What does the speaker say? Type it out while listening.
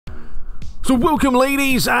So welcome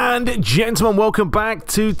ladies and gentlemen, welcome back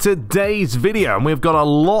to today's video, and we've got a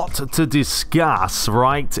lot to discuss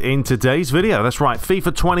right in today's video. That's right,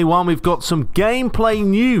 FIFA 21, we've got some gameplay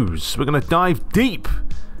news. We're going to dive deep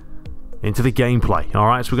into the gameplay.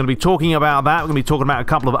 Alright, so we're going to be talking about that. We're going to be talking about a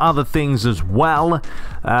couple of other things as well.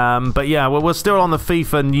 But yeah, we're still on the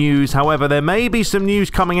FIFA news. However, there may be some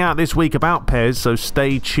news coming out this week about PES, so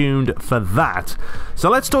stay tuned for that.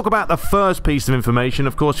 So let's talk about the first piece of information.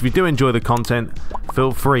 Of course, if you do enjoy the content,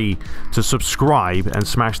 feel free to subscribe and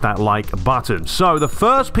smash that like button. So the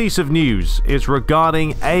first piece of news is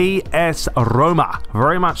regarding AS Roma.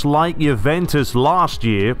 Very much like Juventus last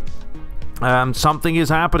year, something is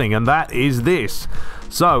happening, and that is this.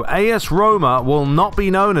 So AS Roma will not be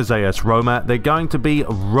known as AS Roma. They're going to be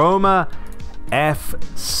Roma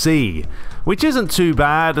FC, which isn't too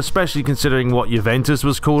bad, especially considering what Juventus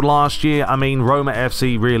was called last year. I mean, Roma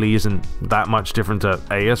FC really isn't that much different to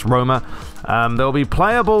AS Roma. They'll be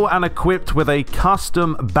playable and equipped with a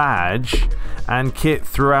custom badge and kit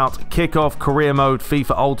throughout Kickoff, Career Mode,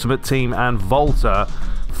 FIFA Ultimate Team, and Volta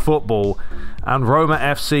Football. And Roma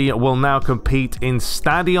FC will now compete in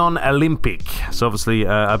Stadion Olympic. So obviously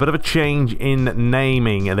a bit of a change in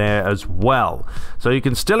naming there as well. So you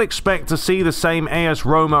can still expect to see the same AS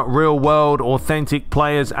Roma real-world authentic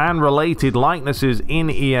players and related likenesses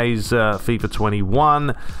in EA's FIFA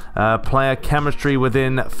 21. Player chemistry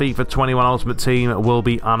within FIFA 21 Ultimate Team will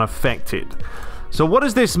be unaffected. So what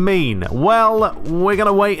does this mean? Well, we're going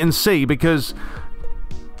to wait and see, because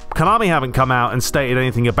Konami haven't come out and stated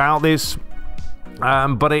anything about this.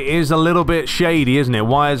 But it is a little bit shady, isn't it?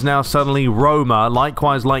 Why is now suddenly Roma,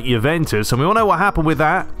 likewise like Juventus? And we all know what happened with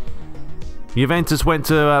that. Juventus went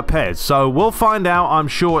to PES. So we'll find out, I'm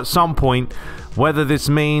sure, at some point, whether this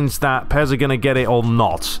means that PES are going to get it or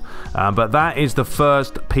not. But that is the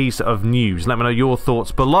first piece of news. Let me know your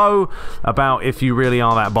thoughts below about if you really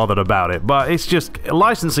are that bothered about it. But it's just,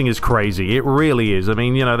 licensing is crazy. It really is. I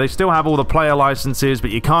mean, you know, they still have all the player licenses,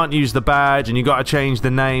 but you can't use the badge, and you got to change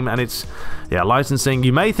the name, and it's, yeah, licensing.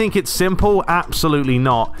 You may think it's simple. Absolutely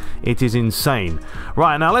not. It is insane.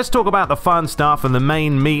 Right, now let's talk about the fun stuff and the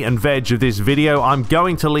main meat and veg of this video. I'm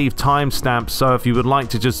going to leave timestamps, so if you would like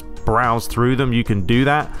to just browse through them, you can do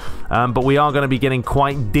that. But we are going to be getting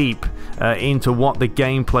quite deep into what the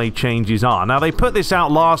gameplay changes are. Now, they put this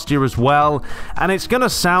out last year as well, and it's going to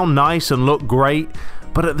sound nice and look great,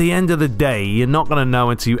 but at the end of the day, you're not going to know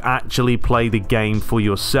until you actually play the game for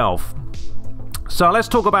yourself. So let's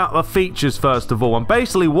talk about the features first of all, and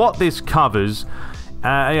basically what this covers. You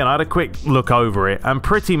know, I had a quick look over it, and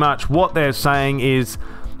pretty much what they're saying is,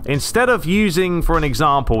 instead of using, for an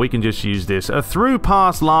example, we can just use this. A through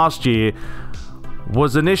pass last year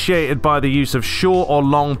was initiated by the use of short or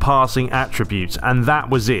long passing attributes, and that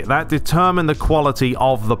was it. That determined the quality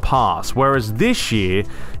of the pass. Whereas this year,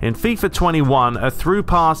 in FIFA 21, a through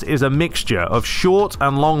pass is a mixture of short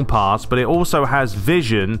and long pass, but it also has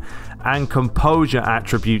vision and composure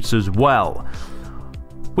attributes as well.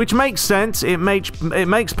 Which makes sense. It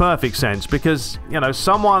makes perfect sense, because, you know,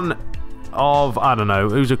 someone of, I don't know,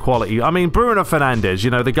 who's a quality. I mean, Bruno Fernandes, you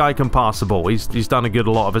know, the guy can pass the ball. He's done a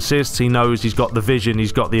lot of assists. He knows, he's got the vision,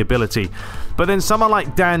 he's got the ability. But then someone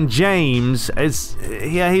like Dan James,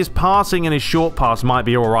 yeah, his passing and his short pass might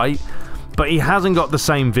be alright, but he hasn't got the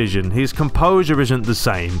same vision. His composure isn't the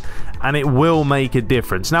same, and it will make a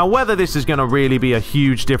difference. Now, whether this is going to really be a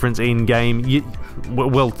huge difference in-game,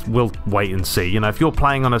 we'll wait and see. You know, if you're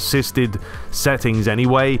playing on assisted settings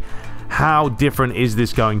anyway, how different is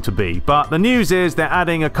this going to be? But the news is they're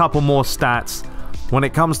adding a couple more stats when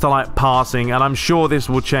it comes to, like, passing, and I'm sure this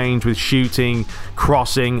will change with shooting,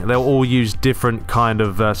 crossing. They'll all use different kind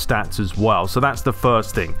of stats as well. So that's the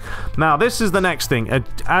first thing. Now, this is the next thing,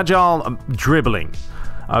 Agile Dribbling.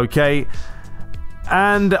 Okay,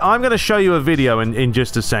 and I'm going to show you a video in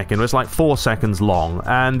just a second. It's like 4 seconds long,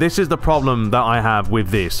 and this is the problem that I have with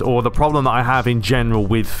this, or the problem that I have in general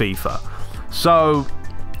with FIFA. So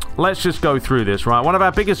let's just go through this, right? One of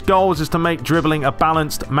our biggest goals is to make dribbling a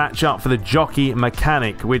balanced matchup for the jockey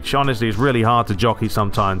mechanic, which honestly is really hard to jockey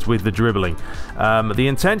sometimes with the dribbling. The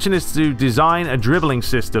intention is to design a dribbling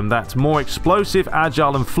system that's more explosive,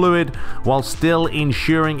 agile, and fluid, while still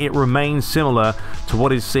ensuring it remains similar to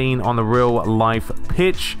what is seen on the real-life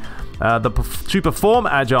pitch. To perform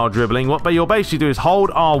agile dribbling, what you'll basically do is hold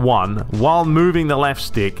R1 while moving the left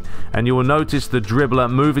stick, and you will notice the dribbler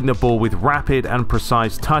moving the ball with rapid and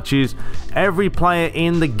precise touches. Every player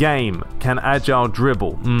in the game can agile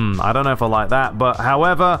dribble. I don't know if I like that, but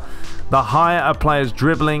however, the higher a player's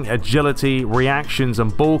dribbling, agility, reactions,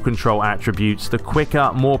 and ball control attributes, the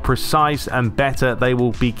quicker, more precise, and better they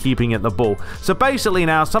will be keeping at the ball. So basically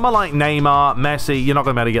now, someone like Neymar, Messi, you're not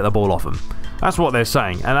going to be able to get the ball off them. That's what they're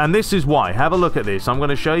saying. And this is why. Have a look at this. I'm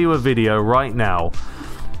going to show you a video right now.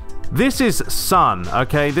 This is Son,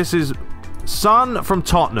 okay? This is Son from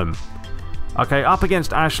Tottenham, okay? Up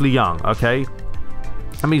against Ashley Young, okay?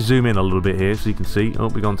 Let me zoom in a little bit here so you can see. Oh,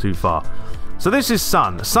 we've gone too far. So this is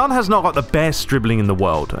Son. Son has not got the best dribbling in the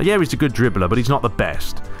world. Yeah, he's a good dribbler, but he's not the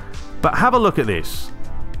best. But have a look at this.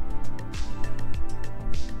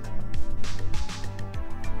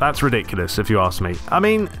 That's ridiculous, if you ask me. I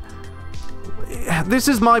mean, this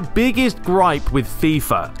is my biggest gripe with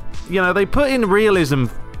FIFA. You know, they put in realism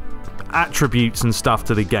attributes and stuff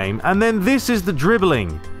to the game, and then this is the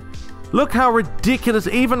dribbling. Look how ridiculous.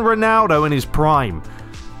 Even Ronaldo in his prime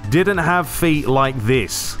didn't have feet like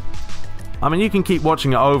this. I mean, you can keep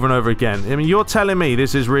watching it over and over again. I mean, you're telling me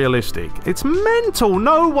this is realistic. It's mental.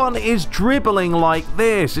 No one is dribbling like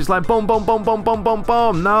this. It's like boom, boom, boom, boom, boom, boom,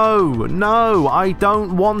 boom. No, I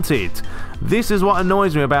don't want it. This is what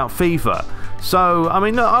annoys me about FIFA. So, I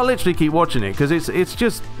mean, I'll literally keep watching it because it's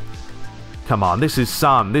just... Come on, this is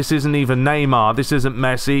Son. This isn't even Neymar. This isn't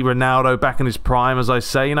Messi. Ronaldo back in his prime, as I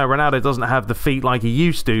say. You know, Ronaldo doesn't have the feet like he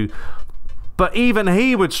used to. But even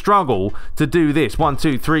he would struggle to do this. 1,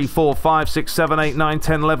 2, 3, 4, 5, 6, 7, 8, 9,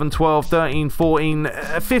 10, 11, 12, 13, 14,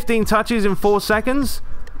 15 touches in 4 seconds?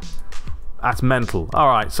 That's mental.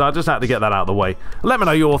 Alright, so I just had to get that out of the way. Let me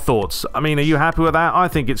know your thoughts. I mean, are you happy with that? I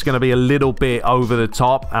think it's going to be a little bit over the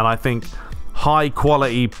top, and I think high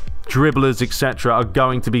quality dribblers, etc. are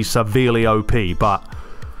going to be severely OP, but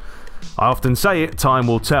I often say it, time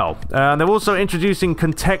will tell. They're also introducing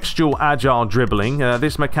contextual agile dribbling.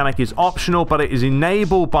 This mechanic is optional, but it is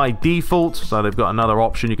enabled by default, so they've got another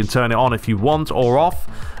option. You can turn it on if you want or off.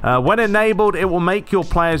 When enabled, it will make your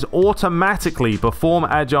players automatically perform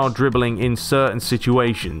agile dribbling in certain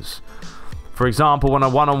situations. For example, when a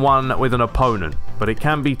one-on-one with an opponent, but it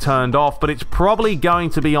can be turned off, but it's probably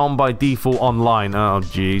going to be on by default online. Oh,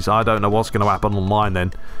 jeez, I don't know what's going to happen online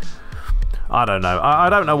then. I don't know. I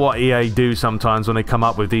don't know what EA do sometimes when they come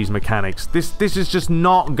up with these mechanics. This is just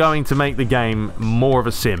not going to make the game more of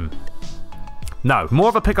a sim. No, more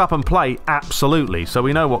of a pick up and play, absolutely. So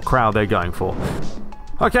we know what crowd they're going for.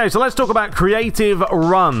 Okay, so let's talk about creative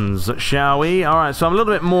runs, shall we? Alright, so I'm a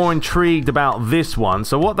little bit more intrigued about this one.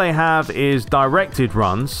 So what they have is directed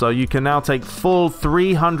runs, so you can now take full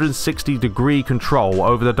 360-degree control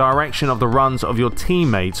over the direction of the runs of your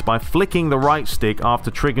teammates by flicking the right stick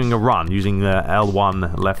after triggering a run, using the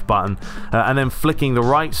L1 left button, and then flicking the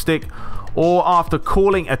right stick, or after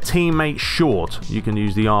calling a teammate short, you can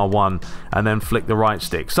use the R1 and then flick the right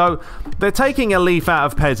stick. So they're taking a leaf out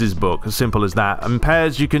of PES's book, as simple as that. In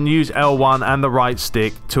PES, you can use L1 and the right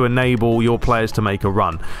stick to enable your players to make a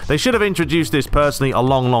run. They should have introduced this personally a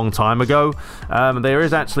long time ago. There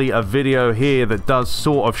is actually a video here that does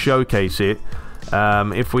sort of showcase it.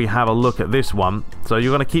 If we have a look at this one. So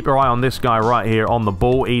you're going to keep your eye on this guy right here on the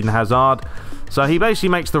ball, Eden Hazard. So he basically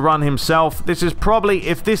makes the run himself. This is probably,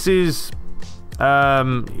 if this is...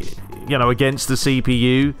 you know, against the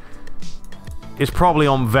CPU, it's probably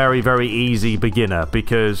on very easy beginner,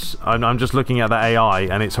 because I'm just looking at the AI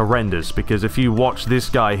and it's horrendous. Because if you watch this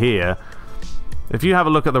guy here, if you have a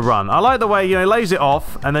look at the run, I like the way, you know, he lays it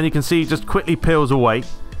off and then you can see he just quickly peels away.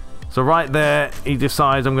 So right there, he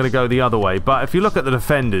decides I'm going to go the other way. But if you look at the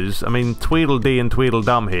defenders, I mean, Tweedledee and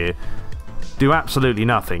Tweedledum here do absolutely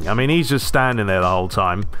nothing. I mean, he's just standing there the whole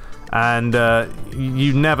time. And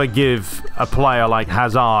you never give a player like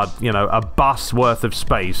Hazard, you know, a bus worth of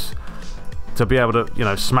space to be able to, you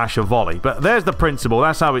know, smash a volley. But there's the principle.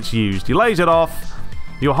 That's how it's used. He lays it off.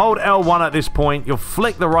 You'll hold L1 at this point. You'll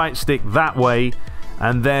flick the right stick that way.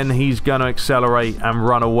 And then he's going to accelerate and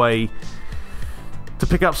run away to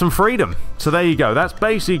pick up some freedom. So there you go. That's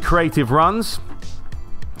basically creative runs.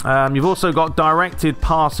 You've also got directed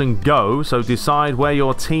pass and go, so decide where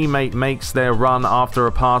your teammate makes their run after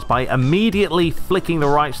a pass by immediately flicking the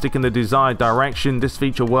right stick in the desired direction. This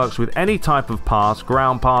feature works with any type of pass,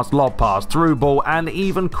 ground pass, lob pass, through ball, and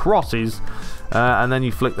even crosses, and then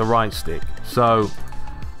you flick the right stick. So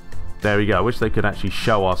there we go. I wish they could actually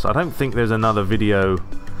show us. I don't think there's another video.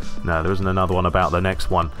 No, there isn't another one about the next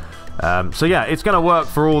one. So yeah, it's going to work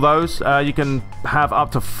for all those. You can have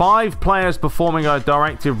up to 5 players performing a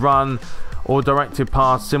directed run or directed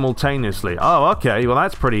pass simultaneously. Oh, okay. Well,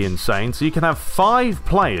 that's pretty insane. So you can have 5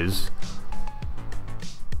 players.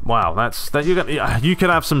 Wow, you can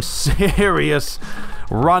have some serious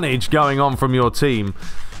runnage going on from your team.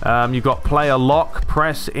 You've got player lock,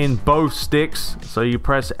 press in both sticks. So you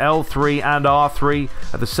press L3 and R3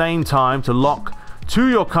 at the same time to lock to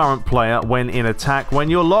your current player when in attack. When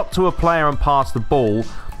you're locked to a player and pass the ball,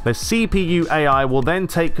 the CPU AI will then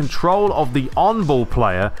take control of the on-ball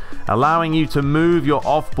player, allowing you to move your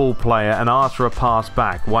off-ball player and answer a pass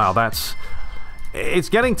back. Wow, it's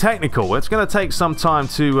getting technical. It's going to take some time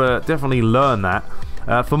to definitely learn that.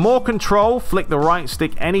 For more control, flick the right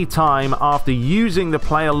stick anytime after using the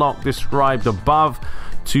player lock described above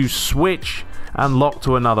to switch and lock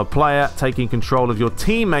to another player, taking control of your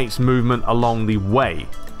teammates' movement along the way.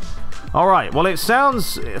 Alright, well, it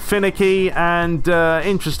sounds finicky and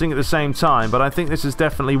interesting at the same time, but I think this is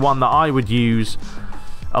definitely one that I would use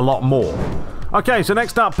a lot more. Okay, so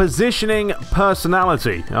next up, positioning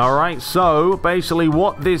personality. Alright, so basically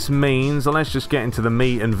what this means, and let's just get into the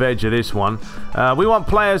meat and veg of this one. We want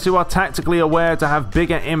players who are tactically aware to have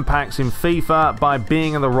bigger impacts in FIFA by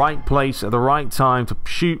being in the right place at the right time to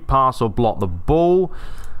shoot, pass, or block the ball.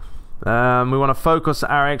 We want to focus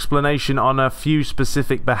our explanation on a few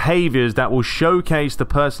specific behaviors that will showcase the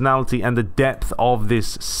personality and the depth of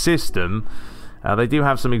this system. They do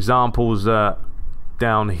have some examples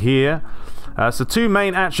down here. So 2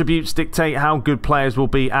 main attributes dictate how good players will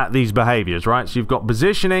be at these behaviors, right? So you've got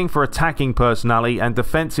positioning for attacking personality and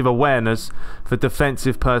defensive awareness for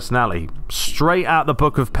defensive personality. Straight out the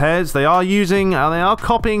book of PES. They are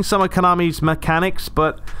copying some of Konami's mechanics,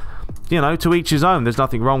 but you know, to each his own. There's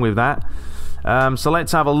nothing wrong with that. So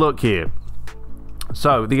let's have a look here.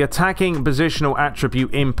 So the attacking positional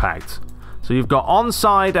attribute impact. So you've got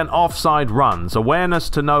onside and offside runs. Awareness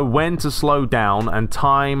to know when to slow down and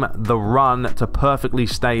time the run to perfectly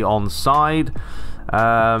stay onside.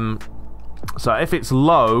 So if it's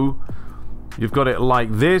low, you've got it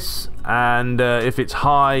like this. And if it's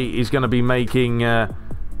high, he's going to be making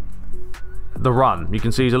the run. You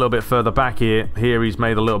can see he's a little bit further back here. Here he's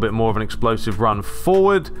made a little bit more of an explosive run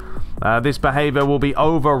forward. This behavior will be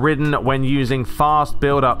overridden when using fast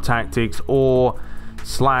build-up tactics or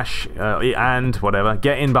and whatever,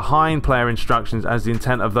 get in behind player instructions, as the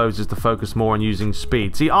intent of those is to focus more on using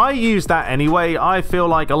speed. See, I use that anyway. I feel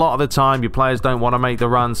like a lot of the time your players don't want to make the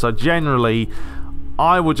run, so generally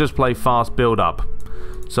I would just play fast build up.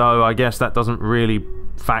 So I guess that doesn't really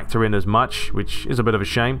factor in as much, which is a bit of a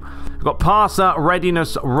shame. We've got passer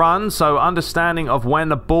readiness run, so understanding of when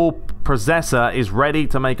the ball possessor is ready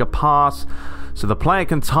to make a pass so the player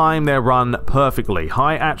can time their run perfectly.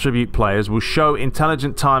 High attribute players will show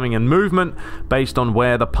intelligent timing and movement based on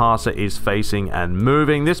where the passer is facing and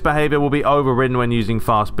moving. This behavior will be overridden when using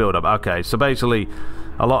fast build-up. Okay, so basically,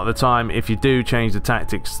 a lot of the time, if you do change the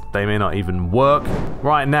tactics, they may not even work.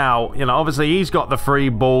 Right now, you know, obviously he's got the free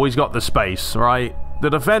ball, he's got the space, right? The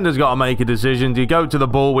defender's got to make a decision. Do you go to the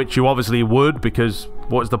ball, which you obviously would, because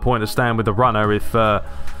what's the point of staying with the runner if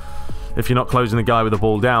you're not closing the guy with the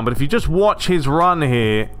ball down? But if you just watch his run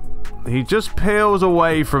here, he just peels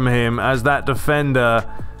away from him as that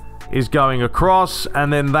defender is going across,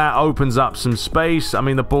 and then that opens up some space. I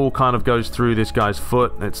mean, the ball kind of goes through this guy's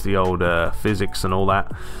foot. It's the old physics and all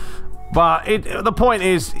that. But the point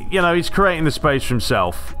is, you know, he's creating the space for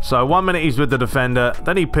himself. So 1 minute he's with the defender,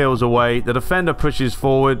 then he peels away. The defender pushes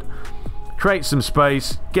forward, creates some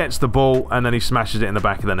space, gets the ball, and then he smashes it in the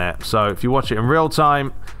back of the net. So if you watch it in real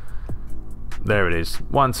time, there it is.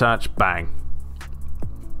 One touch, bang.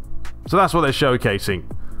 So that's what they're showcasing,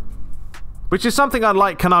 which is something I'd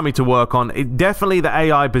like Konami to work on. Definitely the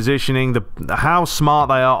AI positioning, how smart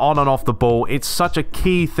they are on and off the ball. It's such a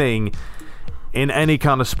key thing in any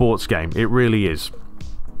kind of sports game. It really is.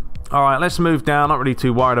 Alright, let's move down. Not really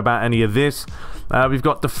too worried about any of this. We've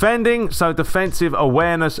got defending, so defensive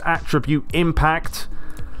awareness attribute impact.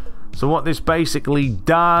 So what this basically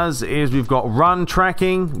does is we've got run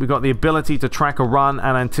tracking. We've got the ability to track a run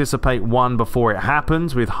and anticipate one before it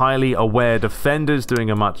happens, with highly aware defenders doing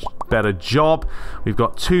a much better job. We've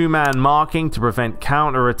got 2-man marking to prevent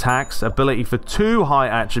counter-attacks, ability for 2 high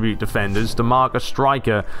attribute defenders to mark a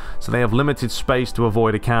striker so they have limited space to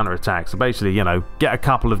avoid a counter-attack. So basically, you know, get a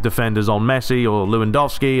couple of defenders on Messi or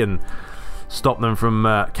Lewandowski and stop them from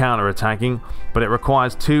counter-attacking. But it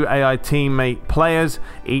requires 2 AI teammate players,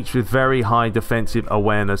 each with very high defensive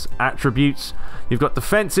awareness attributes. You've got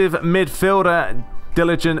defensive midfielder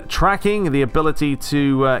diligent tracking, the ability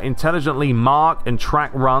to intelligently mark and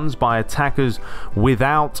track runs by attackers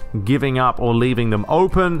without giving up or leaving them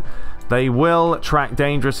open. They will track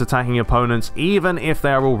dangerous attacking opponents even if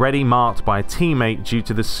they are already marked by a teammate due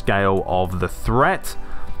to the scale of the threat.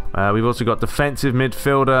 We've also got defensive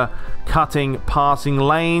midfielder cutting passing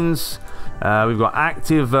lanes. We've got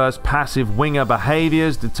active versus passive winger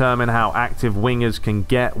behaviors. Determine how active wingers can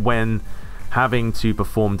get when having to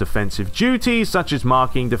perform defensive duties, such as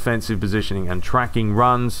marking, defensive positioning, and tracking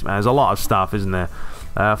runs. There's a lot of stuff, isn't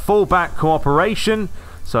there? Fullback cooperation.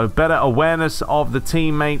 So better awareness of the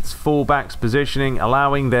teammates' fullback's positioning,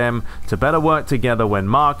 allowing them to better work together when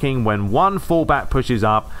marking. When one fullback pushes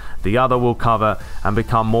up, the other will cover and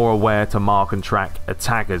become more aware to mark and track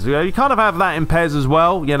attackers. You kind of have that in PES as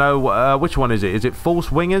well. You know, which one is it? Is it false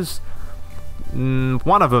wingers?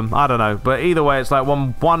 One of them, I don't know. But either way, it's like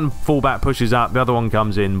one fullback pushes up, the other one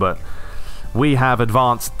comes in. But we have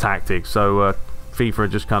advanced tactics, so FIFA are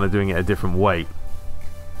just kind of doing it a different way.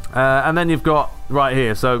 And then you've got right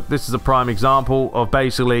here, so this is a prime example of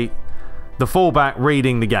basically the fullback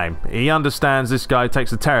reading the game. He understands this guy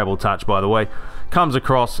takes a terrible touch, by the way, comes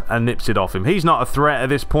across and nips it off him. He's not a threat at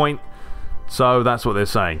this point, so that's what they're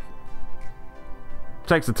saying.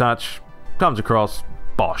 Takes the touch, comes across,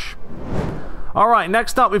 bosh. Alright,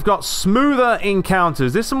 next up we've got smoother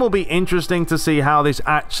encounters. This one will be interesting to see how this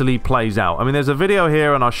actually plays out. I mean, there's a video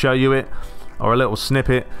here and I'll show you it, or a little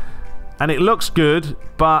snippet. And it looks good,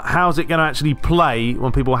 but how's it going to actually play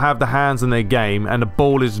when people have the hands in their game and the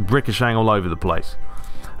ball is ricocheting all over the place?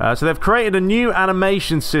 So they've created a new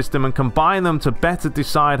animation system and combined them to better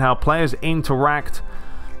decide how players interact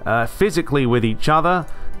physically with each other.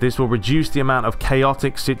 This will reduce the amount of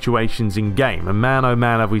chaotic situations in game. And man, oh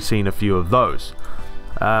man, have we seen a few of those.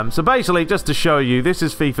 So basically, just to show you, this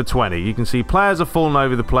is FIFA 20. You can see players are falling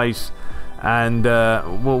over the place. And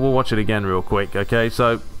we'll watch it again real quick, okay?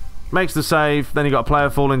 So makes the save, then you got a player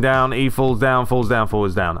falling down, he falls down, falls down,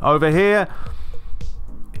 falls down. Over here,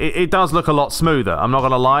 it does look a lot smoother, I'm not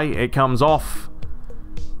gonna lie. It comes off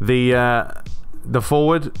the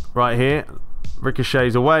forward right here,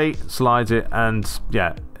 ricochets away, slides it, and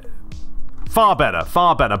yeah, far better,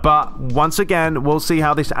 far better. But once again, we'll see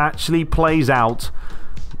how this actually plays out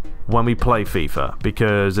when we play FIFA,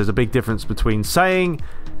 because there's a big difference between saying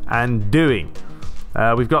and doing.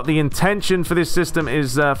 We've got the intention for this system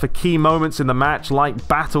is for key moments in the match, like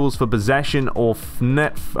battles for possession or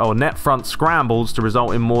net front scrambles, to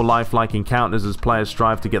result in more lifelike encounters as players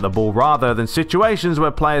strive to get the ball, rather than situations where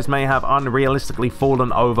players may have unrealistically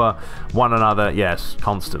fallen over one another, yes,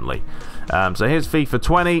 constantly. So here's FIFA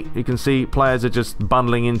 20. You can see players are just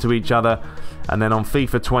bundling into each other. And then on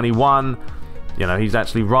FIFA 21, you know, he's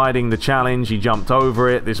actually riding the challenge. He jumped over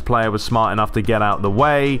it. This player was smart enough to get out the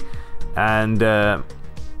way. And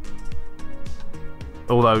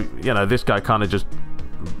although, you know, this guy kind of just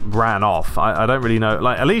ran off. I don't really know.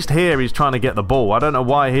 Like, at least here he's trying to get the ball. I don't know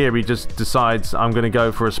why here he just decides I'm going to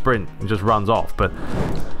go for a sprint and just runs off. But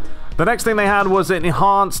the next thing they had was an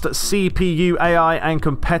enhanced CPU, AI, and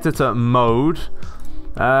competitor mode.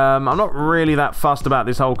 I'm not really that fussed about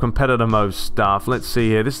this whole competitor mode stuff. Let's see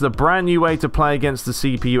here. This is a brand new way to play against the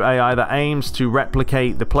CPU AI that aims to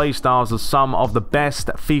replicate the playstyles of some of the best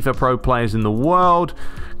FIFA Pro players in the world.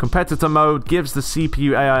 Competitor mode gives the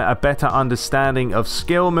CPU AI a better understanding of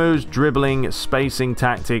skill moves, dribbling, spacing,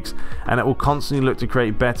 tactics, and it will constantly look to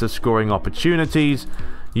create better scoring opportunities.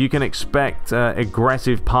 You can expect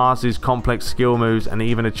aggressive passes, complex skill moves, and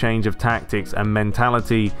even a change of tactics and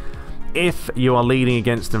mentality if you are leading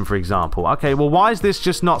against them, for example. Okay, well, why is this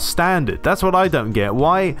just not standard? That's what I don't get.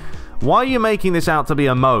 Why are you making this out to be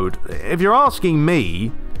a mode? If you're asking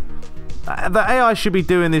me, the AI should be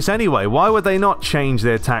doing this anyway. Why would they not change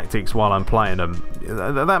their tactics while I'm playing them?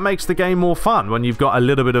 That makes the game more fun when you've got a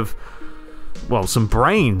little bit of, well, some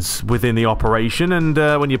brains within the operation. And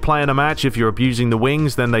when you're playing a match, if you're abusing the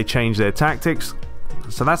wings, then they change their tactics.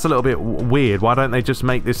 So that's a little bit weird. Why don't they just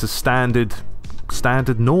make this a standard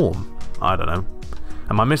norm? I don't know.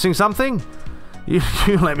 Am I missing something? You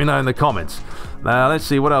let me know in the comments. Let's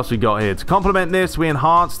see what else we got here. To complement this, we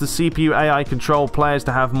enhanced the CPU AI control players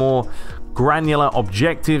to have more granular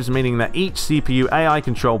objectives, meaning that each CPU AI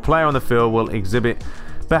control player on the field will exhibit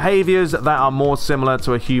behaviors that are more similar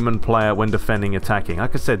to a human player when defending, attacking.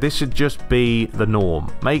 Like I said, this should just be the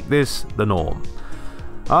norm. Make this the norm.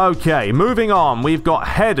 Okay, moving on. We've got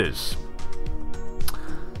headers.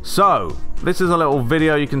 So this is a little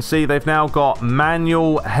video. You can see they've now got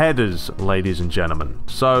manual headers, ladies and gentlemen.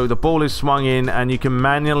 So the ball is swung in and you can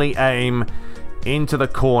manually aim into the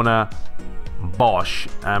corner, bosh,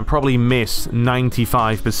 and probably miss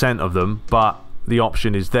 95% of them, but the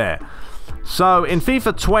option is there. So, in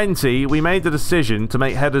FIFA 20, we made the decision to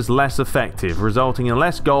make headers less effective, resulting in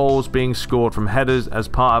less goals being scored from headers as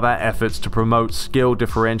part of our efforts to promote skill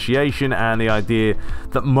differentiation and the idea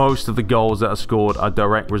that most of the goals that are scored are a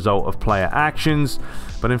direct result of player actions.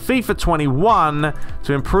 But in FIFA 21,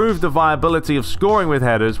 to improve the viability of scoring with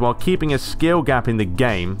headers while keeping a skill gap in the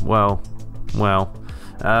game, we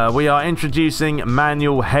are introducing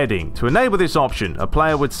manual heading. To enable this option, a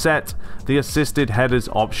player would set the assisted headers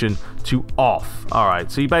option to off.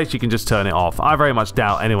 Alright, so you basically can just turn it off. I very much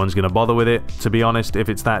doubt anyone's going to bother with it, to be honest, if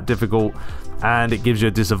it's that difficult and it gives you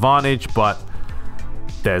a disadvantage, but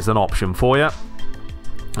there's an option for you.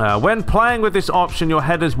 When playing with this option, your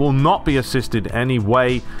headers will not be assisted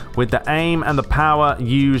anyway, with the aim and the power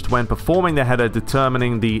used when performing the header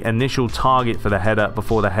determining the initial target for the header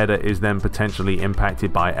before the header is then potentially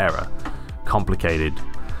impacted by error. Complicated.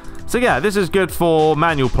 So yeah, this is good for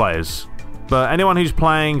manual players, but anyone who's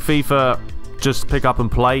playing FIFA, just pick up and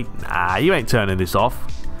play. Nah, you ain't turning this off.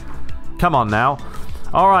 Come on now.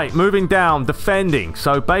 Alright, moving down, defending.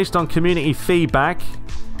 So based on community feedback,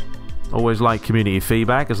 always like community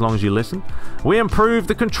feedback as long as you listen, we improved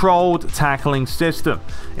the controlled tackling system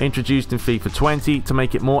introduced in FIFA 20 to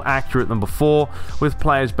make it more accurate than before, with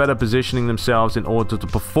players better positioning themselves in order to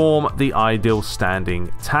perform the ideal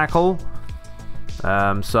standing tackle.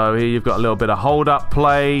 So here you've got a little bit of hold up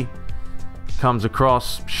play, comes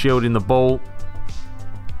across shielding the ball.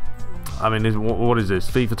 I mean, what is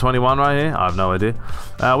this, FIFA 21 right here? I have no idea.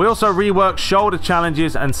 We also reworked shoulder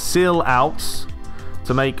challenges and seal outs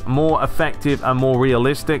to make more effective and more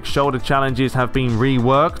realistic. Shoulder challenges have been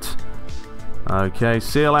reworked. Okay,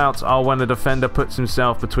 seal outs are when the defender puts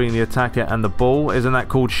himself between the attacker and the ball. Isn't that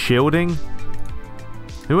called shielding?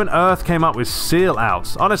 Who on earth came up with seal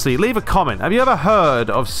outs? Honestly, leave a comment. Have you ever heard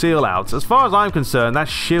of seal outs? As far as I'm concerned,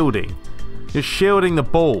 that's shielding. You're shielding the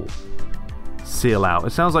ball. Seal out.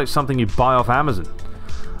 It sounds like something you buy off Amazon.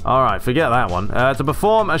 Alright, forget that one. To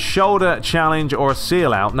perform a shoulder challenge or a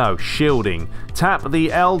seal out, no, shielding, tap the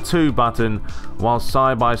L2 button while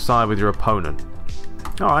side by side with your opponent.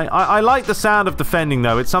 Alright, I like the sound of defending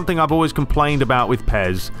though. It's something I've always complained about with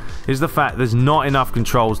PES, is the fact there's not enough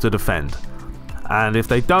controls to defend. And if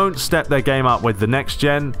they don't step their game up with the next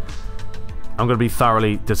gen, I'm going to be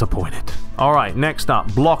thoroughly disappointed. Alright, next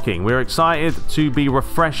up, blocking. We're excited to be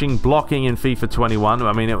refreshing blocking in FIFA 21.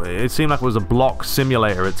 I mean, it seemed like it was a block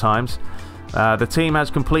simulator at times. The team has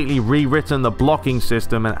completely rewritten the blocking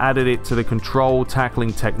system and added it to the control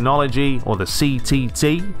tackling technology, or the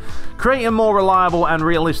CTT, creating more reliable and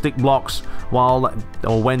realistic blocks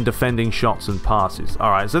when defending shots and passes.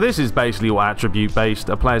 Alright, so this is basically all attribute based.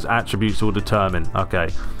 A player's attributes will determine. Okay.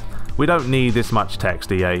 We don't need this much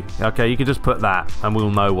text, EA. Okay, you can just put that and we'll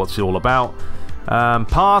know what's it all about.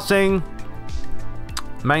 Passing.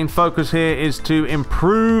 Main focus here is to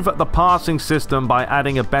improve the passing system by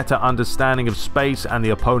adding a better understanding of space and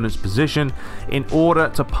the opponent's position in order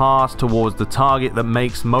to pass towards the target that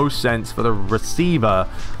makes most sense for the receiver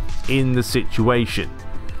in the situation.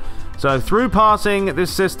 So through passing,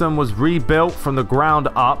 this system was rebuilt from the ground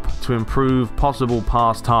up to improve possible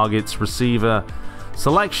pass targets, receiver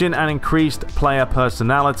selection, and increased player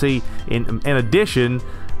personality. In addition,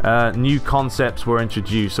 new concepts were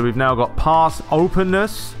introduced. So we've now got pass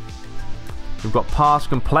openness, we've got pass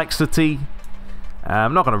complexity.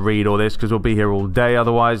 I'm not going to read all this because we'll be here all day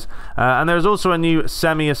otherwise. And there's also a new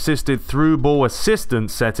semi-assisted through ball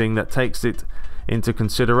assistance setting that takes it into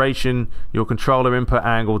consideration your controller input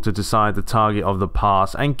angle to decide the target of the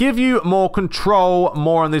pass and give you more control.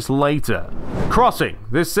 More on this later. Crossing.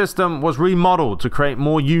 This system was remodeled to create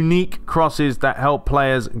more unique crosses that help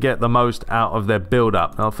players get the most out of their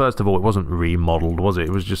build-up. Now, first of all, it wasn't remodeled, was it?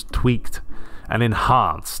 It was just tweaked and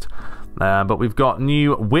enhanced. But we've got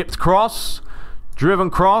new whipped cross, driven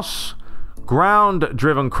cross, ground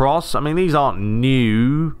driven cross. I mean, these aren't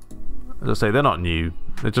new. As I say, they're not new.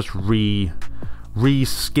 They're just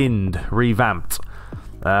reskinned, revamped.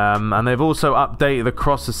 And they've also updated the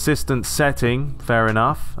cross assistance setting. Fair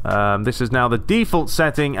enough. This is now the default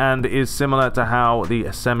setting and is similar to how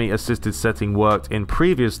the semi-assisted setting worked in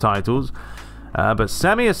previous titles. But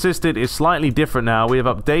semi-assisted is slightly different now. We have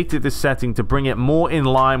updated this setting to bring it more in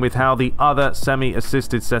line with how the other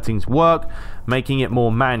semi-assisted settings work, making it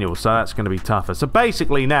more manual. So that's going to be tougher. So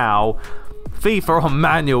basically now, FIFA on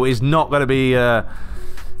manual is not going to be a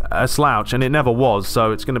slouch, and it never was,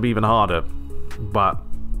 so it's going to be even harder. But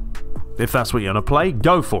if that's what you're going to play,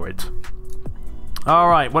 go for it.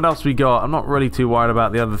 Alright, what else we got? I'm not really too worried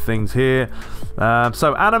about the other things here.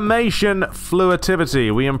 So, animation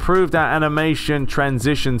fluidity. We improved our animation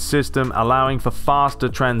transition system, allowing for faster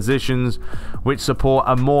transitions, which support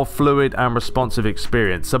a more fluid and responsive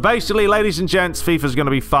experience. So basically, ladies and gents, FIFA's going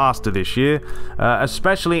to be faster this year,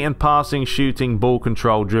 especially in passing, shooting, ball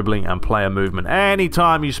control, dribbling, and player movement.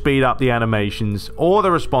 Anytime you speed up the animations or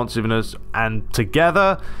the responsiveness, and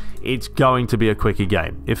together, it's going to be a quicker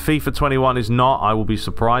game. If FIFA 21 is not, I will be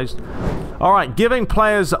surprised. Alright, giving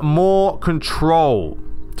players more control.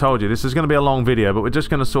 Told you, this is going to be a long video, but we're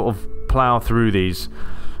just going to sort of plow through these.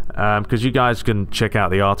 Because you guys can check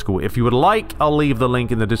out the article if you would like. I'll leave the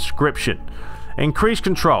link in the description. Increase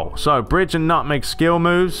control. So, bridge and nutmeg skill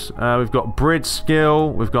moves. We've got bridge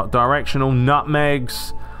skill. We've got directional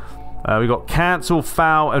nutmegs. We've got cancel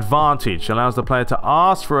foul advantage. Allows the player to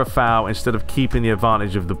ask for a foul instead of keeping the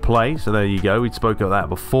advantage of the play. So there you go. We spoke of that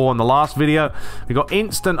before in the last video. We've got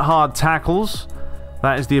instant hard tackles.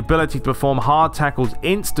 That is the ability to perform hard tackles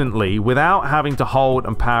instantly without having to hold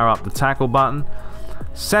and power up the tackle button.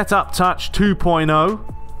 Setup touch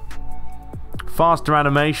 2.0. Faster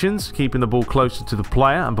animations, keeping the ball closer to the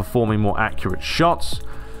player and performing more accurate shots.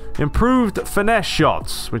 Improved finesse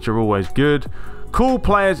shots, which are always good. Call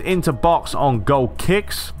players into box on goal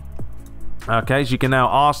kicks. Okay, so you can now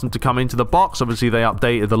ask them to come into the box. Obviously, they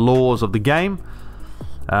updated the laws of the game.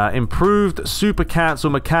 Improved super cancel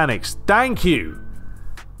mechanics. Thank you.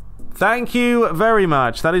 Thank you very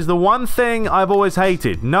much. That is the one thing I've always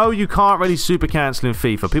hated. No, you can't really super cancel in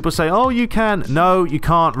FIFA. People say, oh, you can. No, you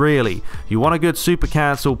can't really. You want a good super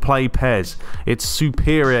cancel, play PES. It's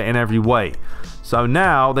superior in every way. So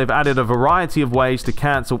now they've added a variety of ways to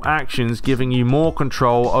cancel actions, giving you more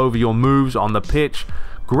control over your moves on the pitch.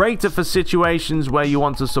 Greater for situations where you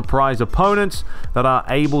want to surprise opponents that are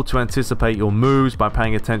able to anticipate your moves by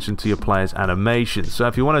paying attention to your players' animations. So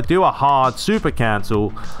if you want to do a hard super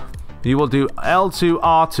cancel, you will do L2,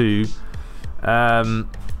 R2, and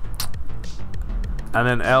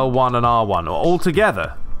then L1 and R1 all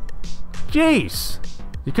together. Jeez,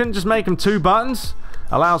 you couldn't just make them 2 buttons?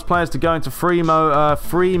 Allows players to go into free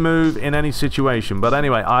move in any situation. But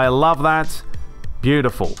anyway, I love that.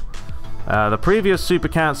 Beautiful. The previous super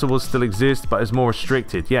cancel will still exist, but is more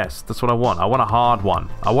restricted. Yes, that's what I want. I want a hard one.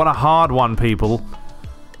 I want a hard one, people.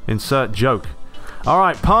 Insert joke.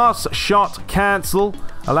 Alright, pass, shot, cancel.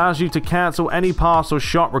 Allows you to cancel any pass or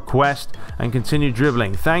shot request and continue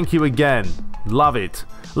dribbling. Thank you again. Love it.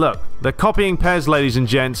 Look, they're copying PES, ladies and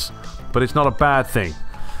gents, but it's not a bad thing.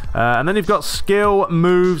 And then you've got skill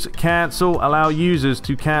moves cancel. Allow users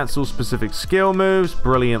to cancel specific skill moves.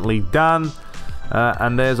 Brilliantly done.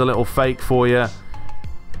 And there's a little fake for you.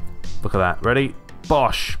 Look at that. Ready?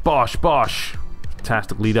 Bosh, bosh, bosh.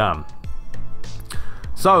 Fantastically done.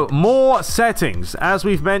 So, more settings. As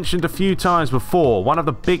we've mentioned a few times before, one of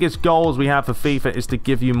the biggest goals we have for FIFA is to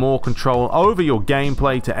give you more control over your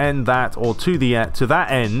gameplay to end that, or to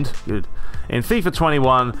that end. Good. In FIFA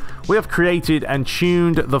 21, we have created and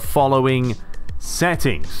tuned the following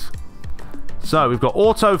settings. So, we've got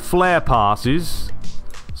auto flare passes.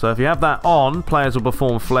 So, if you have that on, players will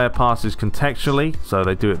perform flare passes contextually, so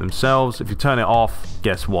they do it themselves. If you turn it off,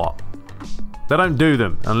 guess what? They don't do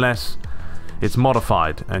them unless it's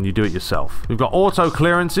modified and you do it yourself. We've got auto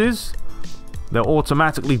clearances. They'll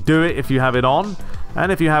automatically do it if you have it on,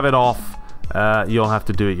 and if you have it off, you'll have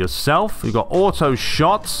to do it yourself. We've got auto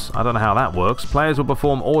shots. I don't know how that works. Players will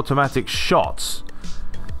perform automatic shots.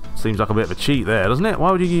 Seems like a bit of a cheat there, doesn't it?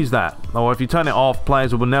 Why would you use that? Or if you turn it off,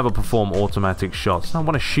 players will never perform automatic shots. I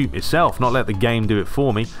want to shoot myself, not let the game do it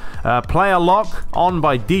for me. Player lock on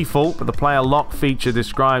by default, but the player lock feature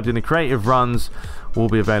described in the creative runs will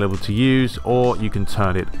be available to use, or you can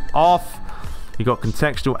turn it off. You've got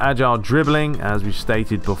contextual agile dribbling, as we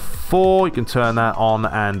stated before. You can turn that on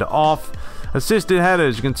and off. Assisted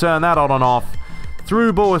headers, you can turn that on and off.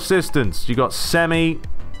 Through ball assistance, you got semi,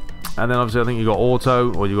 and then obviously I think you got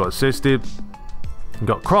auto, or you got assisted. You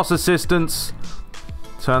got cross assistance,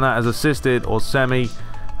 turn that as assisted or semi,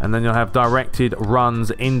 and then you'll have directed runs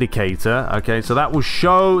indicator. Okay, so that will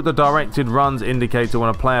show the directed runs indicator when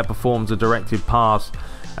a player performs a directed pass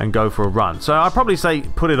and go for a run. So I'd probably say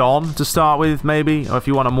put it on to start with, maybe, or if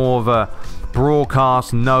you want a more of a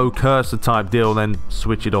broadcast no cursor type deal, then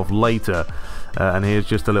switch it off later. And here's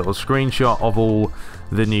just a little screenshot of all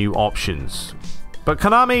the new options. But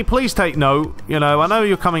Konami, please take note. You know, I know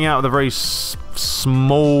you're coming out with a very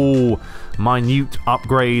small, minute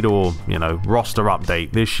upgrade or, you know, roster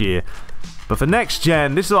update this year. But for next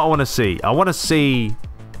gen, this is what I want to see. I want to see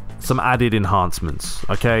some added enhancements,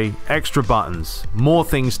 okay? Extra buttons, more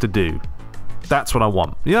things to do. That's what I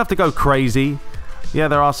want. You don't have to go crazy. Yeah,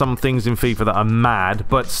 there are some things in FIFA that are mad,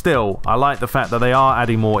 but still, I like the fact that they are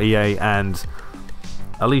adding more EA and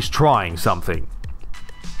at least trying something.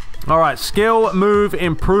 Alright, skill move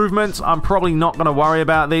improvements. I'm probably not going to worry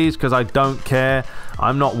about these because I don't care.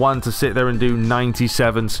 I'm not one to sit there and do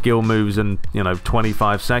 97 skill moves in,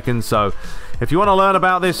 25 seconds. So if you want to learn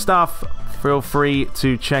about this stuff, feel free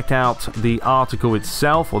to check out the article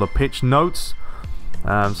itself or the pitch notes.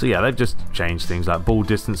 So yeah, they've just changed things like ball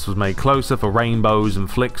distance was made closer for rainbows and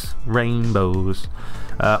flicks. Rainbows.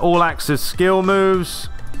 All access skill moves.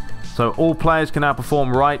 So all players can now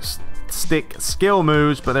perform right stick skill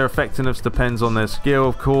moves, but their effectiveness depends on their skill,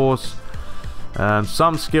 of course.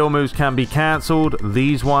 Some skill moves can be cancelled.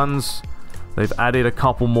 These ones, they've added a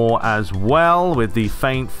couple more as well, with the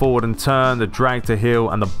feint forward and turn, the drag to heel,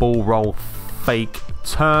 and the ball roll fake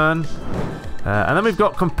turn. And then we've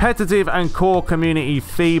got competitive and core community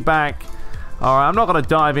feedback. Alright, I'm not going to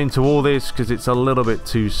dive into all this because it's a little bit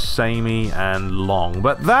too samey and long.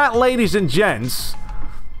 But that, ladies and gents,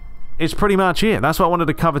 is pretty much it. That's what I wanted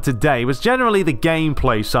to cover today. It was generally the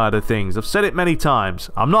gameplay side of things. I've said it many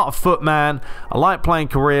times. I'm not a foot man. I like playing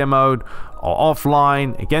career mode or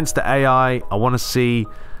offline against the AI. I want to see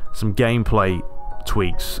some gameplay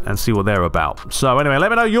tweaks and see what they're about. So anyway,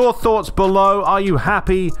 let me know your thoughts below. Are you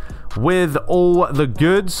happy with all the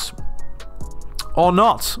goods or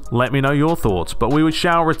not? Let me know your thoughts. But we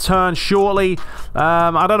shall return shortly.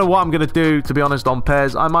 I don't know what I'm going to do, to be honest, on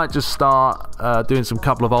PES. I might just start doing some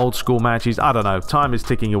couple of old school matches. I don't know. Time is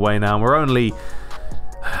ticking away now. We're only,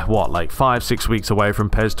 what, like 5-6 weeks away from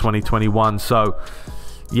PES 2021. So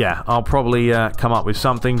yeah, I'll probably come up with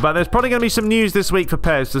something. But there's probably going to be some news this week for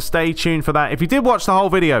PES, so stay tuned for that. If you did watch the whole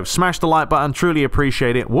video, smash the like button. Truly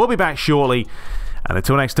appreciate it. We'll be back shortly. And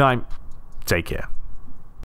until next time, take care.